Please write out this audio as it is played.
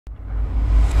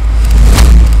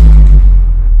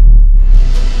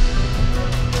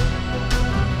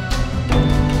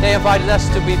they invited us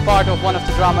to be part of one of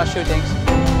the drama shootings.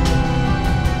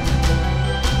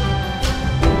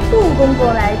 杜公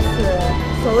公来此，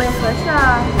所谓何事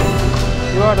啊？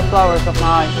 You are the flowers of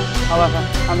my eye. However,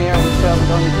 I'm here as a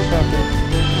servant only to serve you.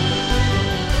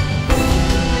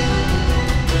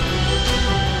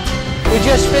 We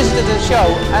just visited the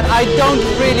show and I don't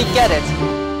really get it.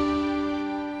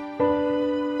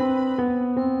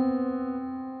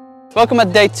 Welcome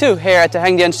at day 2 here at the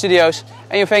Hengdian Studios.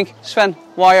 And you think, Sven,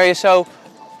 why are you so,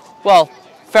 well,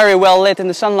 very well lit in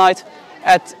the sunlight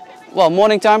at, well,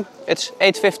 morning time? It's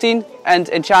 8:15 and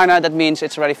in China that means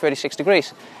it's already 36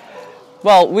 degrees.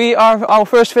 Well, our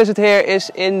first visit here is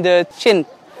in the Qin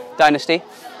dynasty.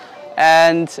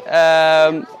 And,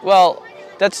 well,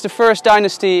 that's the first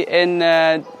dynasty in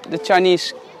the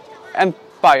Chinese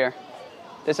Empire.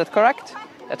 Is that correct?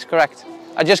 That's correct.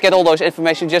 I just get all those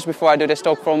information just before I do this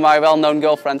talk from my well-known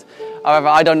girlfriend. However,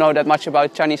 I don't know that much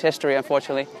about Chinese history,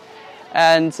 unfortunately.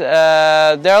 And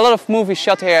there are a lot of movies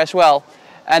shot here as well.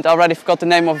 And I already forgot the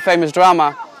name of a famous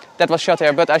drama that was shot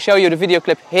here. But I show you the video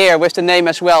clip here with the name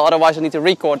as well. Otherwise, I need to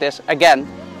record this again.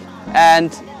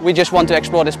 And we just want to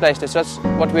explore this place. So that's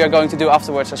what we are going to do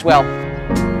afterwards as well.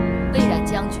 魏冉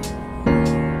将军，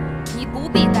你不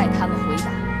必带他们回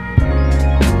答。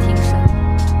听什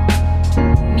么？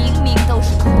明明都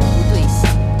是口不对心。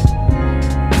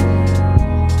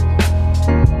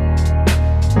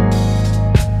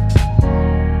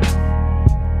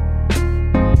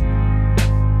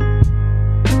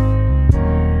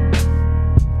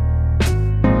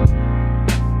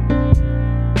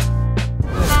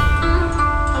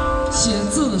写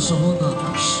字的时候呢，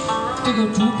这个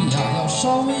主笔啊要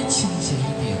稍微倾斜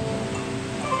一点，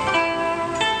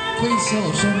可以写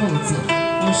我身后的字。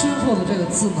我身后的这个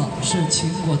字呢是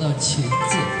秦国的秦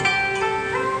字，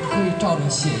你可以照着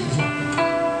写一下。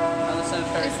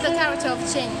It's the character of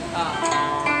Qin.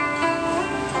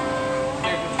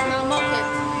 Now mark it.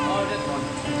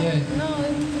 对。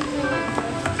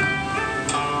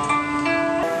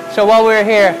 So while we're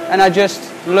here, and I just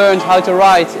learned how to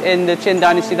write in the Qin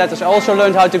Dynasty letters, I also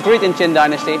learned how to greet in Qin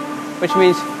Dynasty, which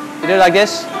means you do it like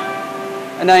this,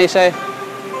 and then you say,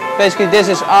 basically this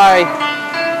is I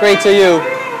greet to you,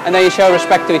 and then you show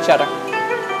respect to each other.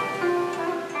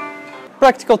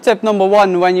 Practical tip number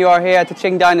 1 when you are here at the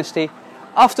Qing Dynasty,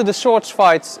 after the swords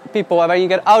fights, people, when you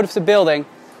get out of the building,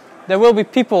 there will be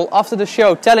people after the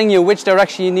show telling you which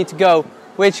direction you need to go,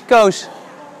 which goes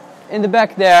in the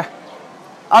back there,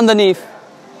 underneath,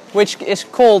 which is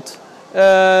called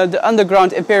the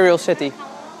underground imperial city,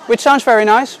 which sounds very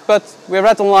nice, but we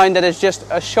read online that it's just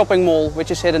a shopping mall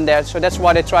which is hidden there, so that's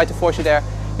why they try to force you there.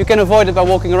 You can avoid it by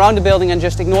walking around the building and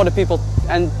just ignore the people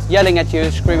and yelling at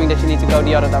you, screaming that you need to go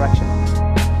the other direction.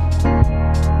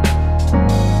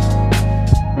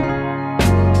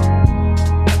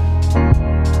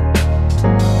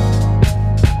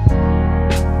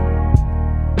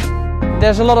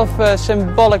 There's a lot of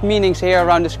symbolic meanings here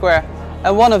around the square,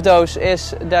 and one of those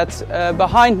is that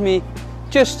behind me,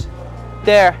 just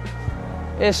there,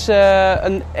 is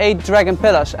 8 dragon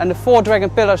pillars, and the 4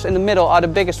 dragon pillars in the middle are the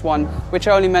biggest one, which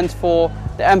are only meant for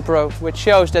the emperor, which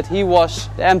shows that he was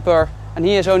the emperor and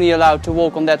he is only allowed to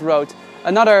walk on that road.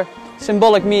 Another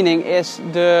symbolic meaning is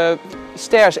the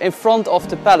stairs in front of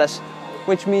the palace,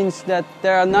 which means that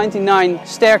there are 99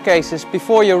 staircases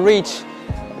before you reach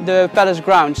the palace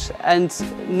grounds, and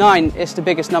 9 is the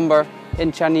biggest number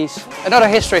in Chinese. Another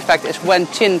history fact is when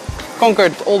Qin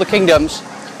conquered all the kingdoms,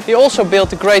 he also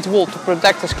built the Great Wall to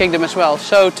protect his kingdom as well.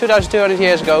 So 2,200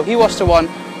 years ago, he was the one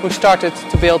who started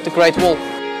to build the Great Wall.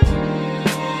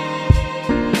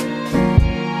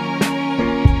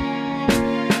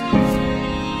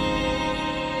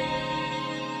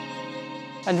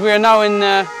 And we are now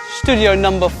in studio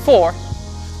number 4,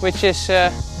 which is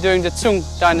during the Song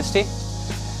dynasty.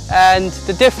 And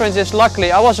the difference is,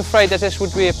 luckily, I was afraid that this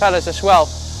would be a palace as well.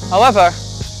 However,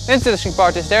 the interesting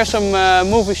part is there's some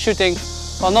movie shooting,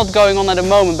 well, not going on at the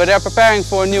moment, but they're preparing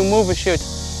for a new movie shoot.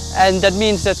 And that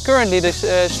means that currently the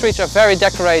streets are very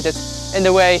decorated in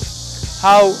the way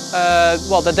how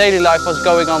well, the daily life was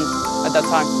going on at that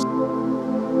time.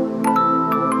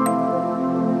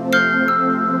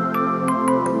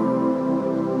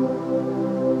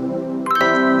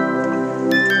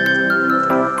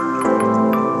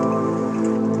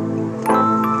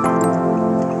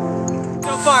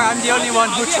 I'm the only one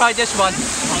who tried this one.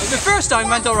 The first time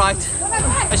went alright,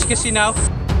 as you can see now.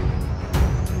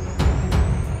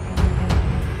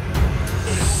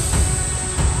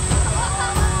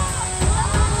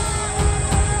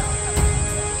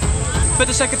 But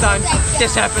the second time,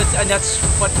 this happened, and that's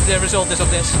what the result is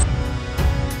of this.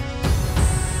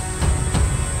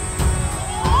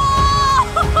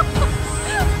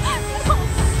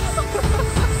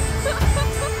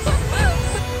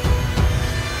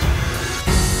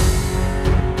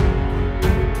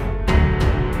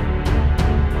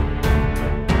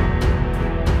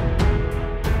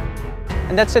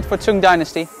 And that's it for Zhong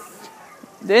Dynasty.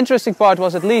 The interesting part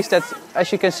was at least that,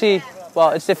 as you can see,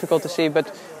 well, it's difficult to see,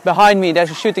 but behind me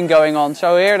there's a shooting going on.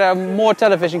 So here there are more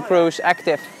television crews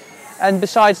active. And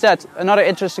besides that, another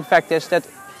interesting fact is that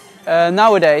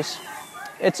nowadays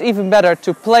it's even better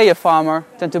to play a farmer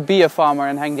than to be a farmer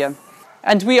in Hengdian.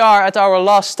 And we are at our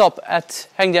last stop at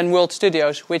Hengdian World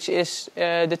Studios, which is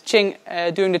during the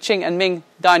Qing and Ming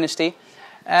dynasty.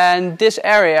 And this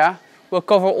area will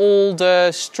cover all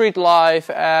the street life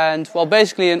and, well,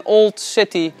 basically an old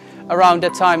city around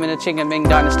that time in the Qing and Ming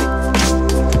dynasty.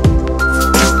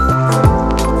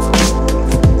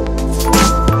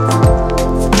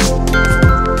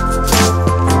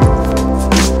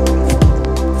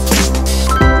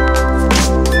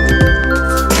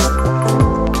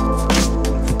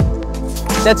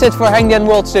 That's it for Hengdian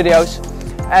World Studios,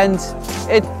 and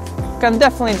it can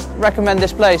definitely recommend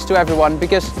this place to everyone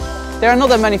because there are not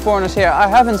that many foreigners here. I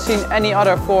haven't seen any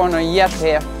other foreigner yet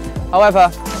here.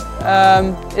 However,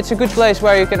 it's a good place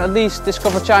where you can at least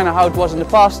discover China how it was in the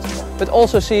past, but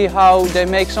also see how they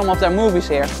make some of their movies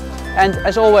here. And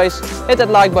as always, hit that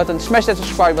like button, smash that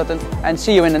subscribe button, and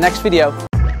see you in the next video.